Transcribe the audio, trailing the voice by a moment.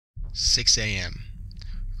6 a.m.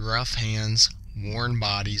 Rough hands, worn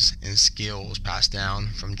bodies, and skills passed down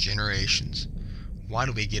from generations. Why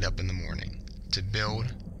do we get up in the morning? To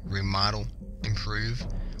build, remodel, improve.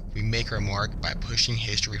 We make our mark by pushing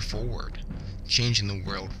history forward, changing the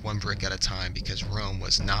world one brick at a time, because Rome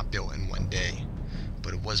was not built in one day,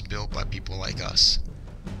 but it was built by people like us.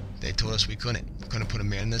 They told us we couldn't put a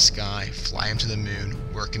man in the sky, fly him to the moon,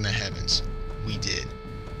 work in the heavens. We did.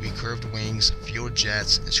 We curved wings, fueled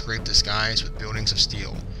jets, and scraped the skies with buildings of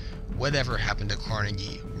steel. Whatever happened to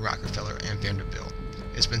Carnegie, Rockefeller, and Vanderbilt?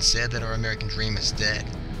 It's been said that our American dream is dead,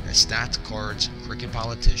 that stacked cards, crooked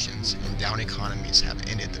politicians, and down economies have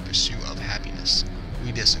ended the pursuit of happiness.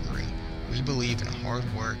 We disagree. We believe in hard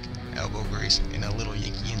work, elbow grease, and a little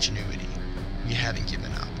Yankee ingenuity. We haven't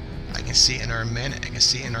given up. I can see it in our men, I can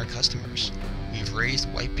see it in our customers. We've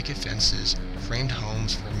raised white picket fences, framed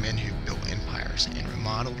homes for men who built empires, and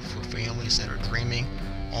remodeled for families that are dreaming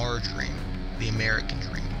our dream, the American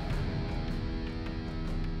dream.